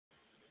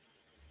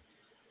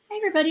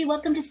everybody,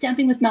 welcome to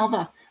Stamping with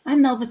Melva.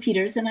 I'm Melva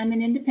Peters and I'm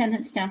an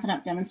independent Stampin'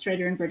 Up!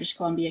 Demonstrator in British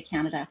Columbia,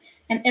 Canada.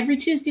 And every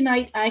Tuesday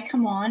night I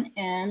come on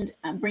and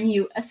bring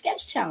you a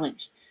sketch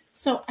challenge.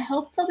 So I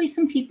hope there'll be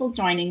some people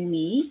joining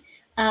me.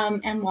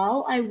 And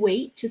while I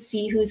wait to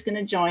see who's going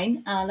to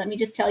join, let me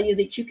just tell you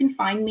that you can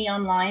find me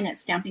online at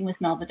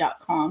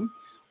stampingwithmelva.com.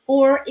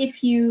 Or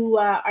if you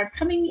are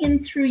coming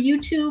in through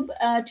YouTube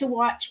to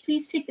watch,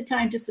 please take the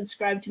time to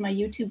subscribe to my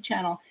YouTube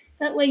channel.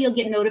 That way you'll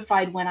get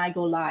notified when I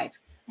go live.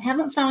 I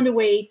haven't found a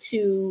way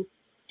to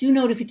do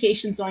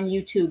notifications on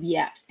YouTube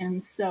yet.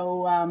 And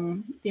so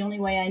the only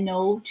way I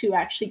know to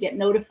actually get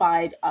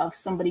notified of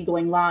somebody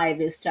going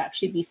live is to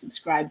actually be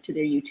subscribed to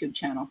their YouTube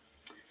channel.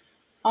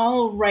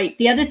 All right.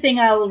 The other thing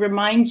I'll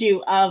remind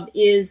you of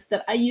is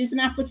that I use an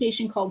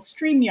application called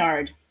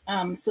StreamYard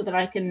so that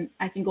I can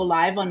go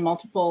live on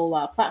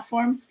multiple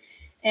platforms.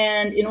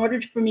 And in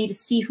order for me to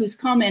see who's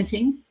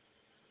commenting,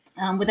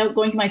 without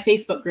going to my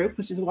Facebook group,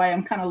 which is why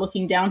I'm kind of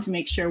looking down to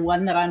make sure,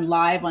 one, that I'm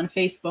live on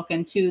Facebook,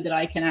 and two, that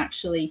I can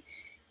actually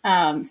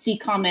see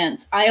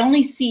comments. I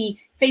only see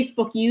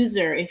Facebook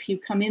user if you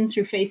come in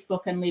through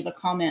Facebook and leave a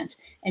comment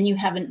and you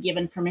haven't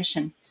given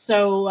permission.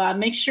 So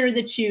make sure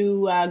that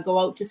you go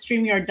out to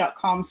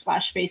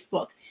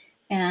streamyard.com/Facebook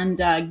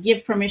and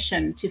give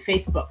permission to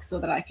Facebook so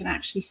that I can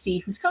actually see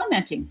who's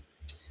commenting.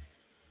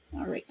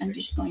 All right, I'm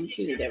just going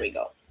to, there we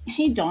go.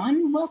 Hey,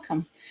 Dawn,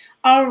 welcome.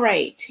 All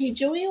right. Hey,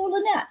 Joey or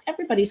Lynette,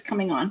 everybody's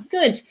coming on.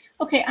 Good.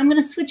 Okay, I'm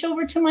going to switch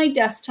over to my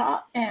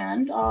desktop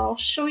and I'll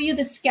show you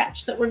the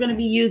sketch that we're going to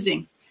be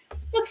using.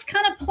 Looks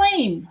kind of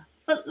plain,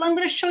 but I'm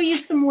going to show you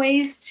some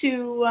ways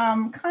to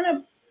kind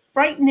of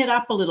brighten it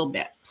up a little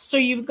bit. So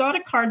you've got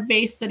a card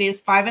base that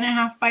is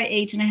 5.5 by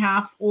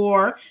 8.5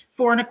 or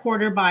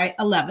 4.25 by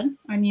 11.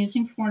 I'm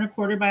using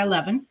 4.25 by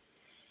 11.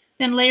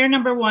 Then layer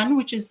number 1,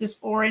 which is this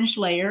orange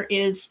layer,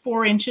 is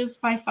 4 inches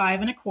by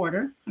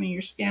 5.25. I mean,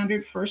 your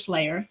standard first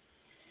layer.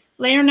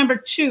 Layer number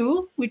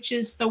 2, which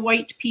is the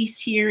white piece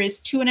here, is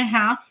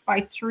 2.5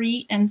 by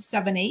 3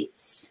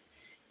 7/8.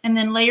 And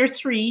then layer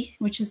 3,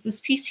 which is this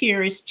piece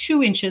here, is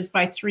 2 inches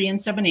by 3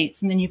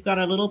 7/8. And then you've got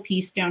a little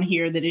piece down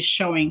here that is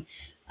showing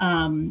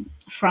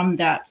from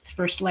that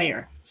first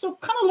layer. So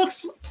it kind of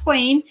looks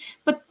plain,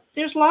 but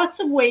there's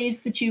lots of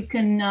ways that you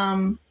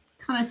can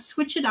kind of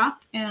switch it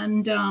up,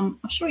 and I'll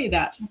show you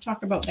that. I'll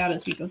talk about that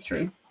as we go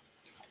through.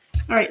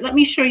 All right, let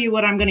me show you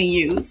what I'm going to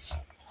use.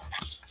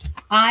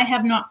 I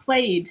have not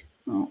played.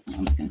 Oh,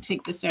 I'm just going to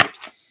take this out.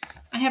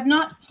 I have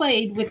not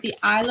played with the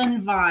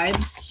Island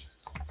Vibes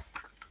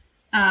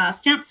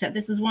stamp set.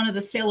 This is one of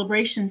the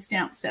celebration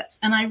stamp sets,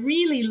 and I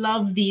really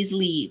love these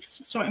leaves.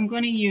 So I'm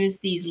going to use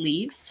these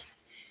leaves.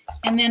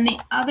 And then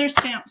the other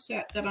stamp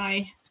set that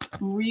I'm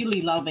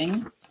really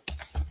loving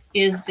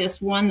is this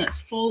one that's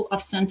full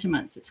of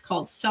sentiments. It's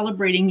called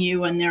Celebrating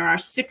You, and there are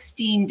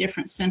 16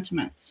 different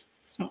sentiments.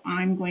 So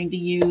I'm going to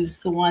use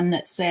the one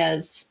that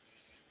says,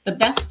 "The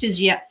best is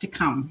yet to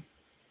come."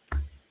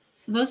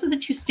 So those are the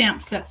two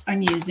stamp sets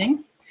I'm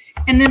using.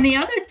 And then the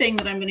other thing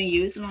that I'm going to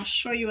use, and I'll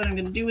show you what I'm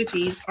going to do with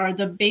these, are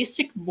the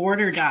basic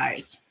border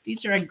dies.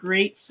 These are a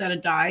great set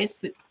of dies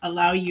that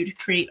allow you to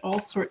create all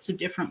sorts of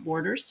different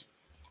borders.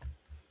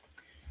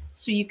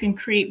 So you can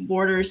create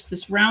borders,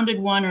 this rounded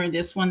one, or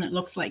this one that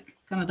looks like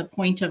kind of the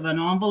point of an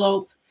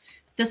envelope.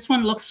 This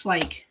one looks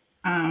like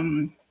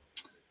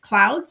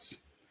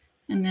clouds,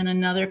 and then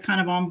another kind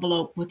of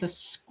envelope with a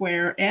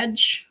square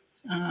edge.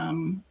 I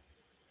don't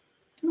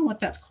know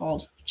what that's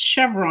called.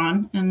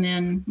 Chevron, and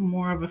then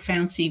more of a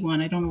fancy one.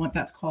 I don't know what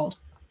that's called.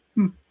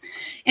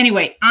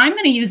 Anyway, I'm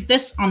going to use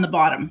this on the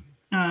bottom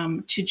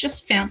to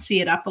just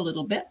fancy it up a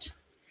little bit.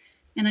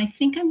 And I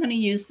think I'm going to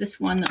use this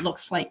one that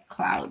looks like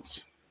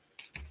clouds.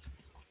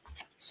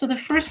 So the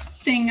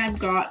first thing I've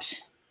got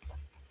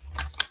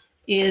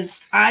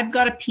is I've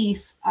got a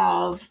piece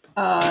of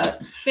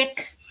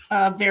thick,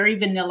 very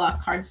vanilla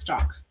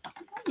cardstock. I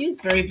don't use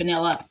very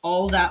vanilla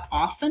all that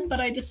often, but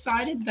I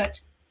decided that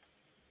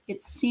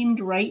it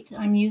seemed right.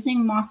 I'm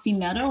using Mossy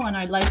Meadow, and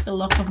I like the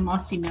look of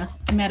Mossy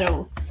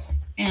Meadow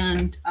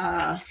and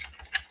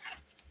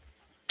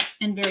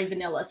very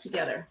vanilla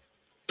together.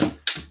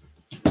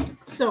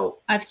 So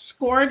I've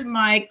scored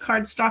my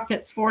cardstock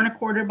that's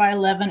 4.25 by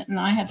 11, and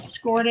I have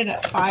scored it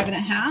at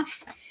 5.5.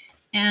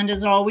 And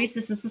as always,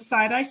 this is the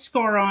side I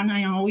score on.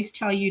 I always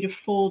tell you to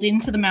fold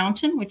into the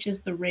mountain, which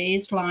is the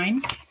raised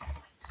line.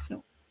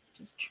 So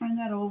just turn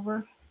that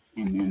over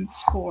and then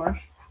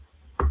score.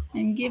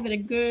 And give it a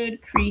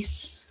good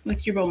crease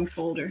with your bone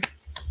folder.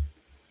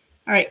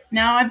 All right,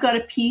 now I've got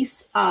a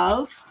piece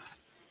of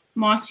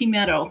Mossy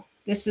Meadow.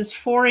 This is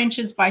 4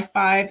 inches by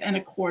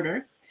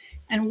 5.25.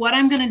 And what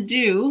I'm going to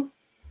do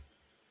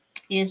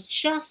is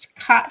just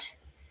cut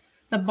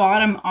the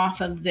bottom off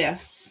of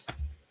this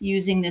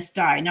using this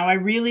die. Now, I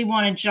really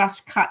want to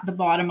just cut the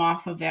bottom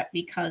off of it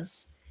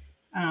because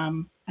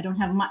I don't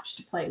have much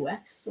to play with.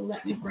 So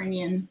let me bring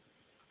in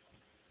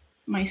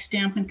my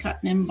Stampin' Cut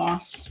and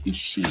Emboss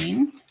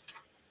machine.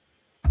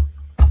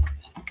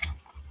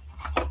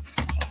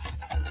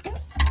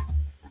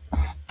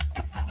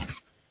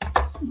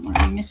 Somewhere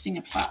I'm missing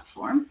a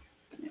platform.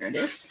 There it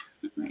is.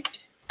 Right.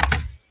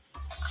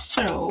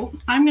 So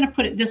I'm going to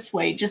put it this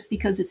way just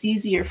because it's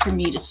easier for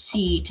me to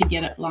see to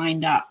get it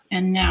lined up.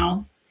 And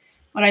now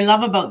what I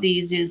love about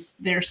these is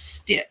they're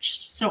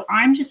stitched. So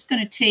I'm just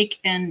going to take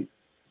and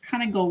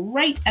kind of go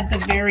right at the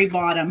very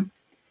bottom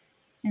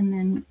and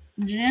then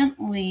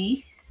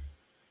gently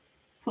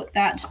put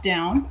that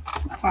down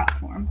the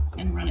platform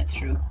and run it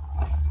through.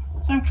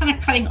 So I'm kind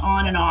of cutting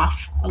on and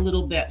off a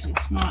little bit.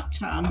 It's not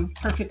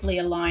perfectly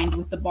aligned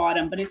with the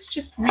bottom, but it's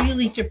just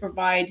really to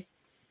provide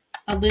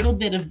a little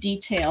bit of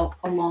detail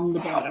along the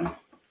bottom.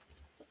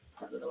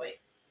 It's out of the way.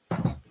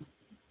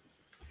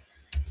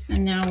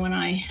 And now when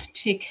I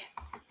take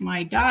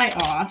my die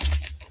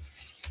off,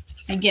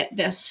 I get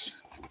this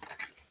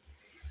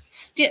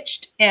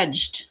stitched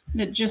edged.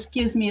 It just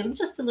gives me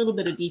just a little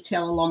bit of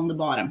detail along the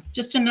bottom.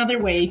 Just another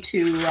way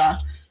to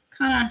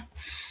kind of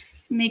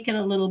make it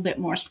a little bit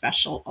more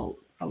special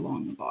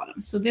along the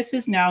bottom. So this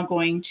is now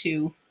going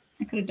to,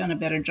 I could have done a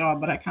better job,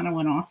 but I kind of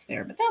went off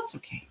there, but that's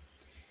okay.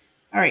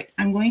 All right,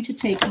 I'm going to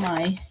take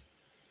my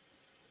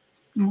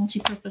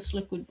multi-purpose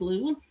liquid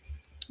glue.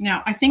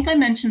 Now, I think I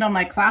mentioned on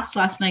my class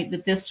last night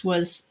that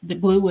the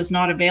glue was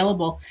not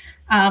available,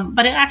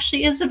 but it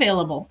actually is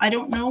available. I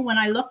don't know, when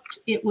I looked,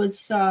 it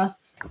was not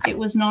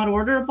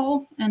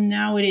orderable, and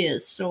now it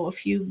is. So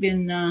if you've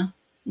been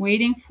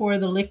waiting for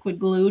the liquid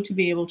glue to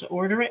be able to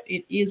order it,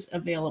 it is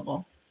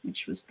available,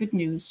 which was good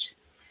news.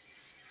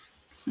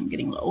 So I'm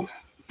getting low.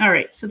 All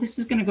right, so this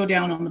is going to go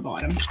down on the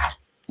bottom.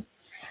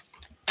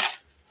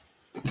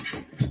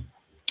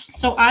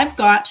 So I've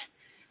got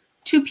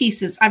two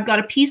pieces. I've got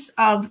a piece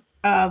of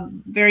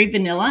very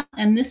vanilla,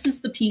 and this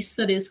is the piece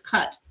that is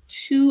cut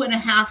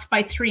 2.5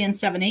 by 3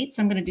 7/8.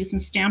 I'm going to do some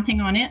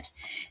stamping on it.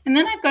 And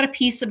then I've got a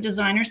piece of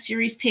designer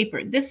series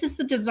paper. This is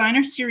the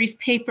designer series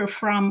paper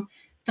from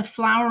the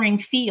flowering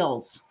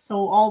fields.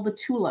 So all the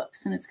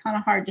tulips, and it's kind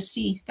of hard to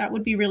see. That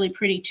would be really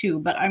pretty too,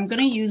 but I'm going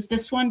to use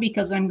this one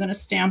because I'm going to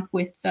stamp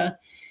with the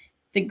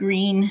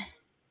green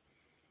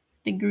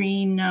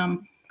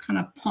kind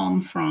of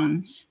palm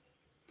fronds.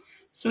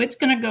 So it's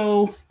going to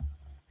go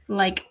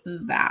like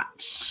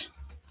that.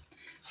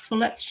 So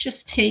let's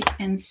just take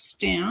and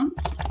stamp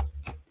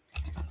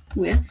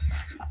with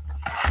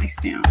my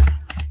stamp.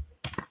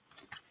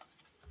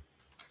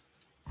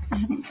 I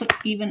haven't put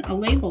even a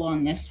label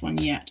on this one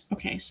yet.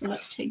 Okay, so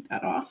let's take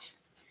that off.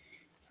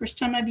 First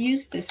time I've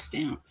used this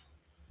stamp.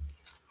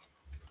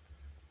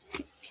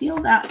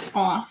 Peel that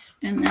off,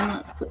 and then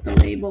let's put the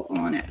label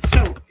on it.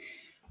 So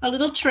a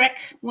little trick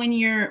when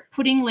you're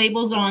putting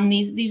labels on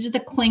these are the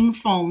cling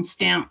foam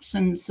stamps,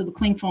 and so the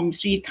cling foam,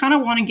 so you kind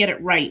of want to get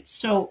it right.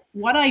 So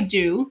what I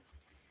do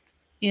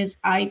is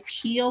I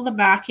peel the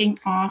backing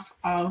off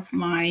of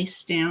my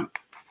stamp.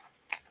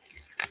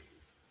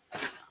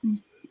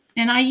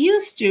 And I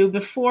used to,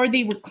 before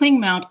the cling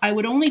mount, I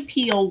would only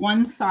peel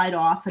one side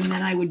off and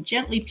then I would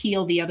gently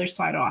peel the other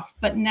side off.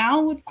 But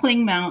now with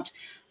cling mount,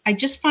 I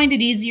just find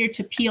it easier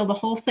to peel the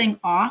whole thing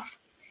off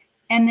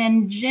and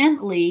then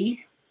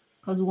gently,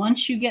 because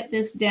once you get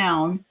this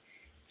down,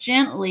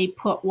 gently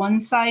put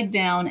one side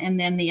down and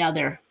then the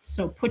other.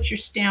 So put your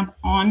stamp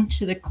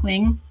onto the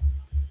cling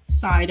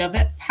side of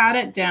it, pat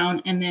it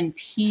down, and then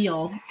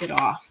peel it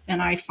off.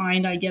 And I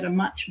find I get a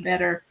much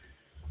better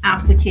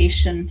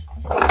application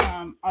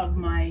of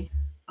my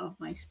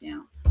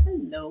stamp.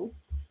 Hello,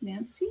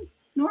 Nancy.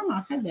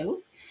 Norma,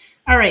 hello.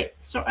 All right,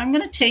 so I'm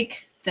going to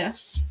take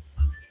this,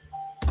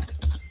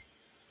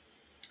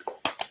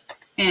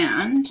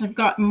 and I've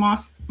got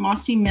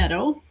Mossy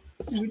Meadow.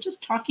 We were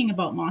just talking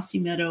about Mossy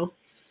Meadow.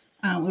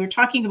 We were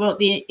talking about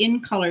the in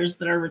colors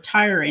that are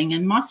retiring,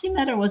 and Mossy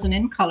Meadow was an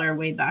in color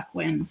way back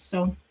when.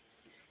 So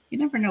you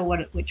never know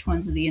which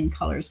ones of the in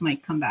colors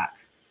might come back.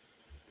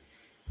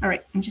 All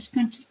right, I'm just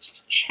going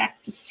to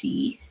check to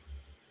see.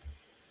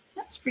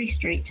 That's pretty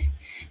straight.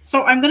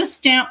 So I'm going to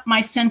stamp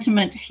my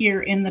sentiment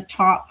here in the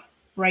top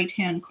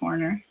right-hand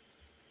corner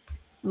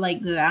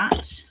like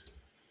that.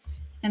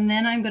 And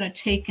then I'm going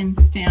to take and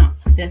stamp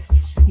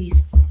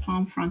these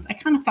palm fronds. I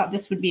kind of thought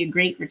this would be a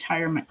great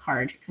retirement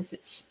card because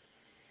it's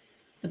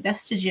the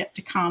best is yet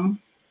to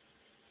come.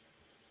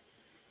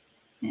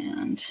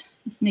 And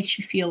this makes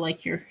you feel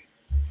like you're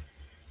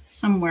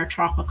somewhere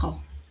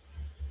tropical.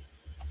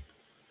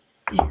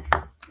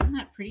 There. Isn't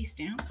that pretty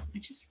stamp? I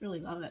just really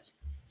love it.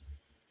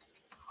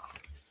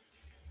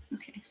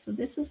 Okay, so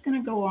this is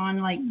going to go on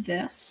like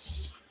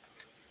this.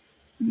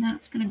 And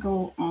that's going to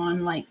go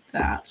on like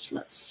that.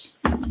 Let's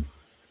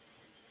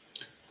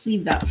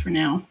leave that for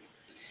now.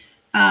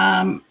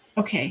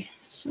 Okay,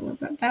 so I've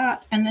got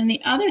that. And then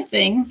the other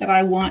thing that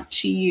I want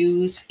to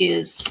use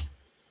is,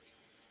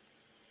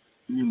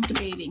 I'm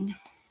debating.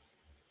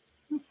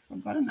 Oh,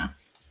 I've got enough.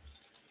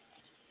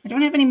 I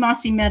don't have any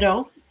Mossy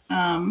Meadow,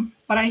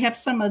 but I have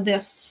some of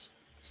this,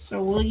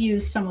 so we'll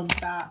use some of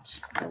that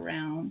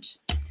around.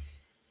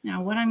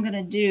 Now what I'm going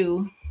to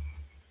do,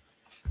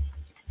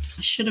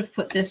 I should have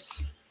put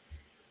this,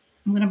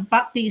 I'm going to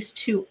butt these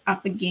two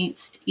up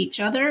against each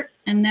other,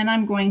 and then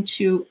I'm going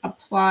to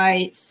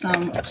apply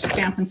some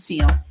Stampin'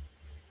 Seal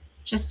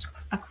just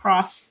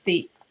across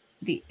the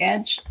the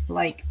edge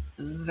like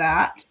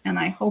that, and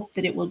I hope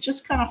that it will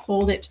just kind of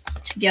hold it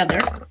together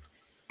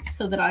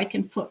so that I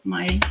can put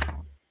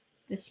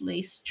this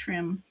lace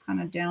trim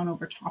kind of down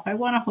over top. I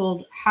want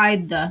to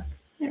hide the,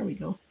 there we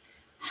go,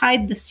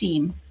 hide the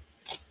seam.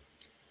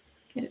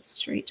 Get it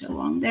straight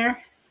along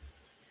there.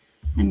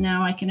 And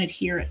now I can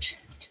adhere it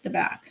to the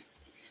back.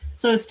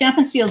 So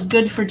Stampin' Seal is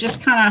good for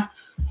just kind of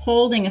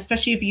holding,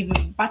 especially if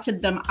you've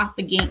butted them up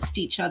against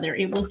each other.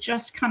 It will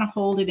just kind of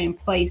hold it in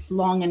place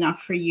long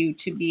enough for you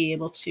to be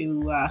able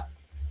to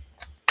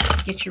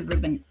get your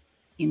ribbon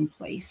in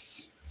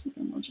place. So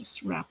then we'll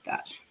just wrap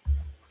that.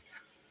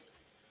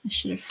 I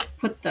should have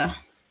put the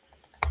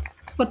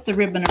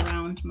ribbon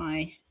around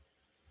my,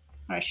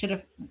 or I should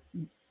have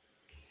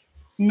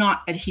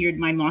not adhered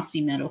my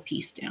Mossy Meadow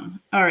piece down.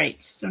 All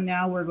right, so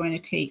now we're going to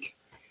take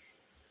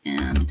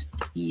and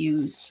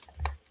use,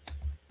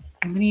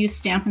 I'm going to use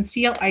Stampin'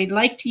 Seal. I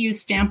like to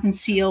use Stampin'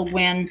 Seal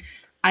when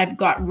I've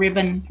got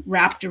ribbon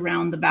wrapped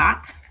around the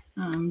back,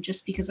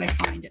 just because I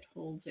find it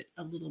holds it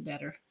a little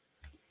better.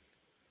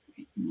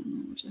 Right, and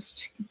then we'll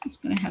just, it's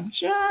going to have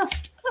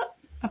just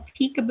a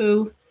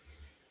peekaboo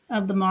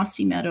of the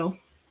Mossy Meadow.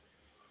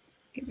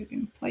 Get it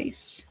in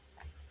place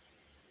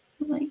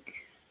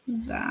like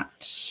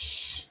that.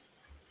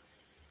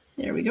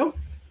 There we go.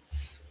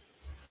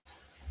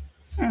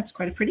 That's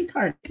quite a pretty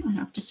card, I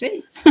have to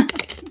say.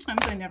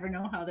 Sometimes I never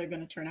know how they're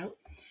going to turn out.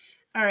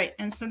 All right,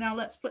 and so now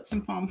let's put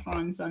some pom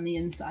fronds on the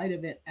inside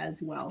of it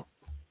as well.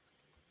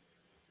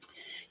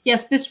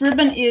 Yes, this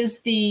ribbon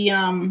is the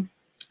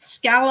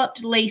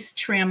scalloped lace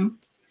trim.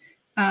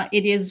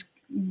 It is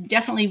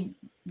definitely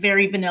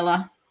very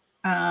vanilla.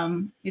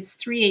 It's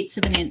 3/8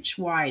 of an inch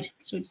wide,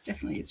 so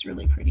it's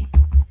really pretty.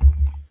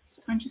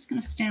 So I'm just going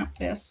to stamp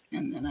this,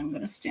 and then I'm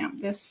going to stamp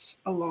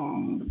this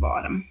along the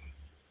bottom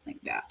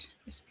like that,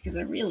 just because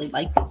I really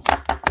like this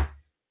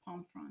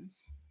pom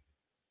fronds.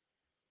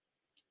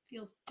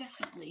 Feels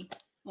definitely,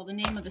 well, the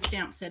name of the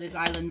stamp set is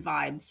Island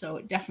Vibes, so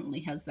it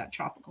definitely has that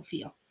tropical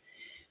feel.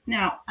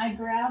 Now I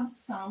grabbed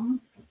some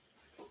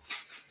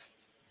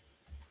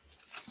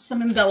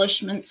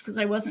embellishments because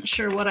I wasn't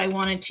sure what I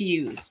wanted to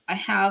use. I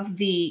have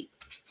the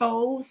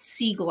faux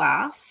sea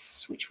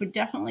glass, which would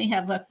definitely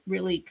have a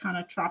really kind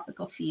of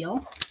tropical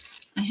feel.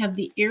 I have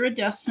the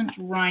iridescent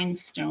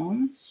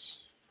rhinestones,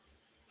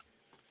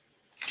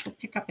 which will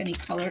pick up any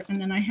color,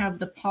 and then I have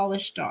the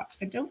polished dots.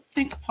 I don't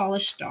think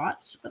polished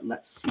dots, but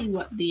let's see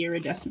what the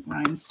iridescent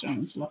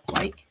rhinestones look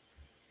like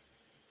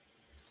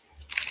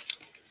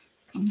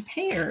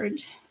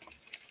compared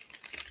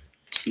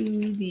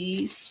to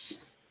these.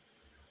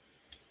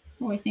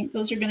 Oh, I think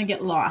those are going to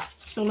get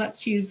lost. So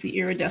let's use the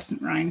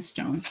iridescent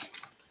rhinestones.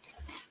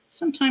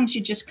 Sometimes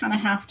you just kind of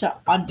have to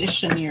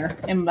audition your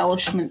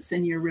embellishments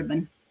in your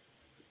ribbon.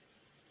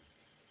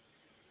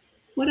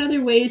 What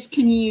other ways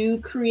can you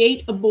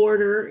create a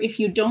border if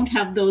you don't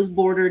have those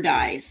border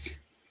dies?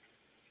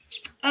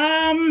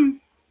 You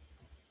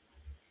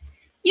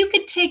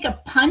could take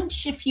a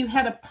punch if you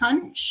had a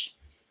punch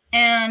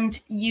and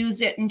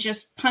use it and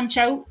just punch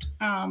out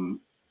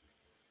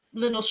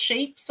little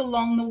shapes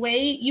along the way.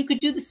 You could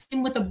do the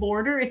same with a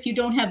border if you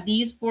don't have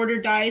these border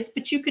dies,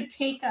 but you could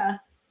take a,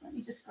 let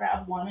me just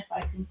grab one if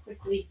I can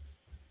quickly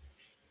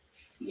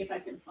see if I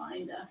can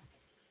find a,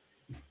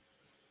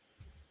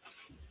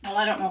 well,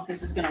 I don't know if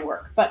this is going to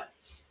work, but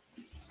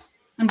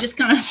I'm just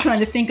kind of trying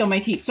to think on my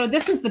feet. So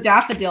this is the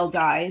daffodil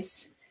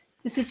dies.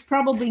 This is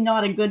probably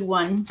not a good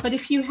one, but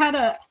if you had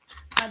a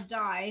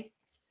die,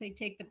 say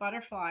take the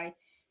butterfly,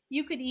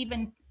 you could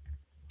even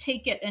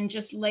take it and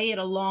just lay it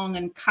along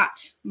and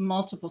cut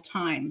multiple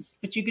times,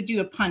 but you could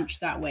do a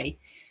punch that way.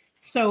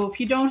 So if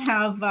you don't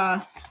have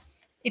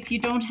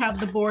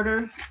the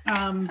border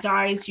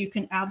dies, you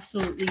can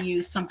absolutely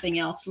use something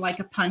else like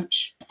a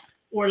punch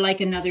or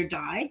like another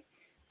die.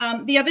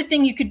 The other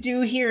thing you could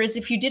do here is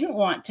if you didn't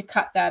want to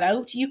cut that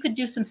out, you could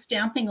do some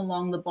stamping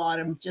along the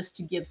bottom just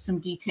to give some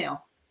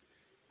detail.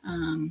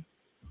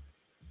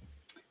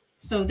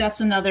 So that's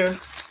another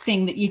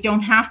thing, that you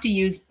don't have to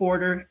use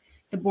the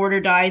border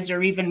dies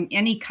or even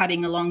any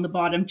cutting along the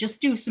bottom. Just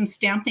do some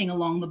stamping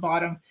along the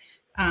bottom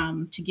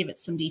to give it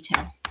some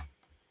detail.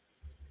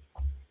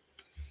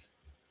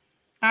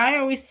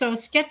 So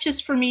sketches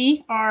for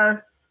me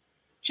are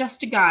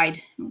just a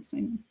guide. Oops,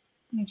 I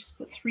just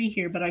put 3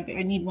 here, but I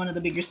need one of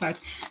the bigger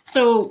size.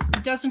 So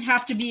it doesn't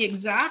have to be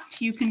exact.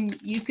 You can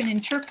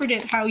interpret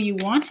it how you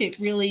want. It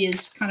really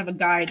is kind of a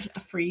guide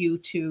for you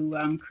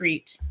to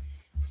create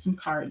some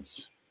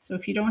cards. So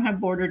if you don't have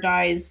border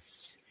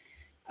dies,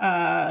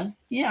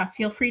 yeah,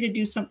 feel free to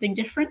do something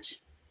different.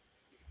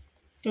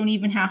 Don't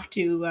even have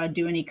to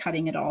do any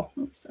cutting at all.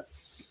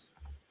 Oops,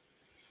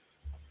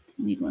 I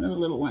need one of the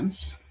little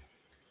ones.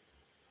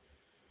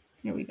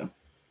 There we go.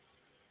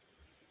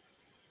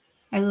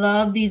 I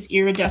love these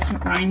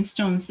iridescent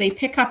rhinestones. They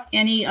pick up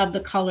any of the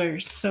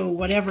colors. So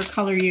whatever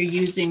color you're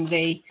using,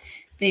 they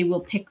will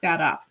pick that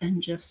up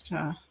and just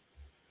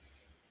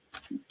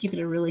give it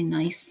a really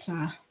nice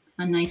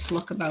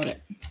look about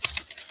it.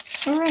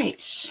 All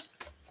right.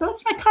 So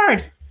that's my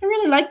card. I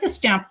really like this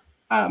stamp.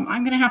 I'm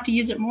going to have to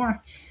use it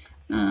more.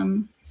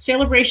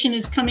 Celebration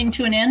is coming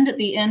to an end at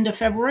the end of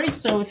February.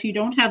 So if you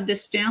don't have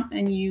this stamp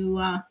and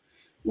you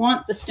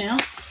want the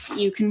stamp,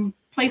 you can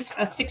place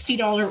a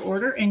 $60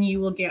 order and you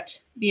will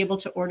be able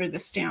to order the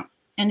stamp.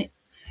 And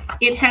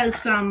it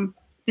has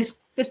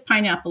this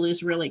pineapple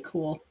is really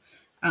cool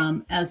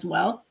as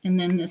well. And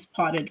then this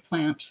potted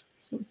plant.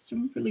 So it's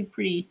some really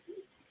pretty.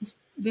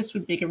 This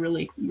would make a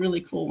really,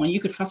 really cool one. You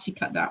could fussy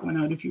cut that one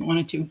out if you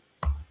wanted to.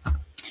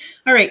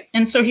 All right,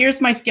 and so here's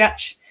my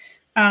sketch.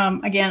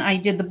 Again, I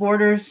did the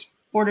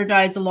border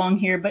dies along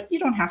here, but you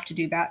don't have to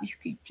do that. You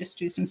could just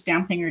do some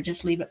stamping or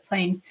just leave it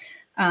plain.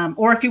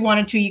 Or if you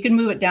wanted to, you can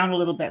move it down a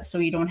little bit so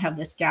you don't have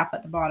this gap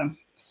at the bottom.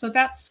 So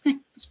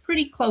it's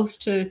pretty close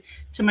to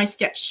my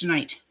sketch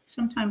tonight.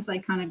 Sometimes I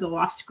kind of go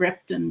off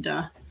script and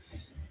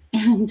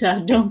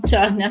don't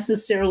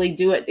necessarily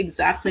do it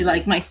exactly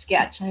like my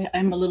sketch.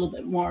 I'm a little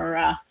bit more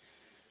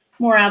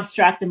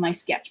abstract than my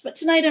sketch, but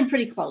tonight I'm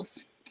pretty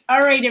close. All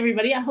right,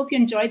 everybody, I hope you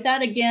enjoyed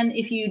that. Again,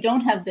 if you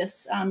don't have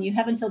this, you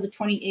have until the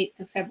 28th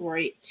of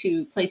February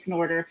to place an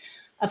order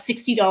of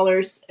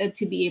 $60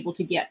 to be able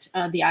to get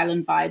the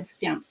Island Vibes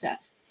stamp set.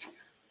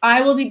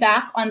 I will be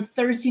back on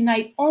Thursday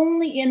night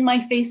only in my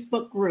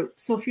Facebook group.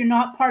 So if you're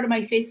not part of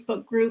my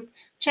Facebook group,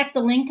 check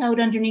the link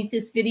out underneath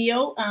this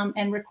video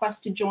and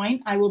request to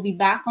join. I will be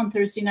back on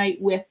Thursday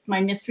night with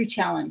my mystery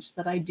challenge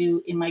that I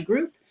do in my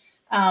group.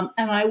 And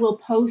I will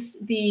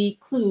post the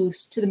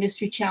clues to the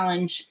mystery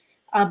challenge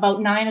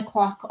about 9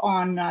 o'clock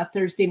on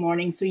Thursday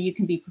morning so you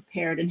can be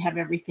prepared and have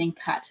everything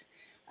cut.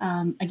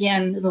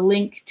 Again, the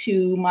link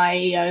to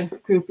my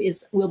group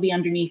will be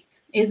underneath.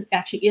 Is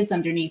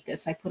underneath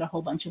this. I put a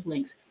whole bunch of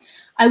links.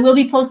 I will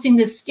be posting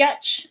this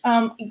sketch.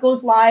 It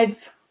goes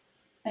live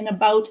in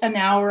about an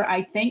hour,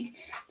 I think.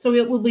 So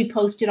it will be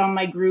posted on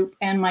my group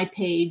and my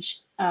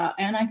page,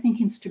 and I think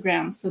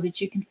Instagram, so that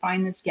you can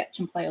find the sketch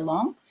and play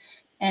along.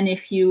 And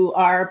if you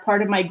are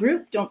part of my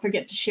group, don't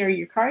forget to share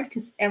your card,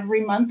 because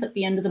every month at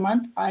the end of the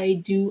month, I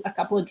do a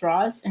couple of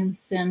draws and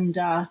send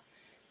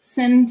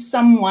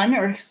someone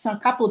or a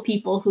couple of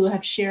people who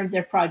have shared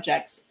their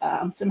projects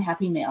some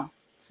happy mail.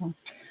 So.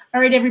 All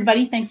right,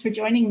 everybody, thanks for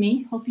joining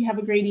me. Hope you have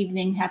a great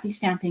evening. Happy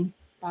stamping.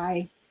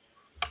 Bye.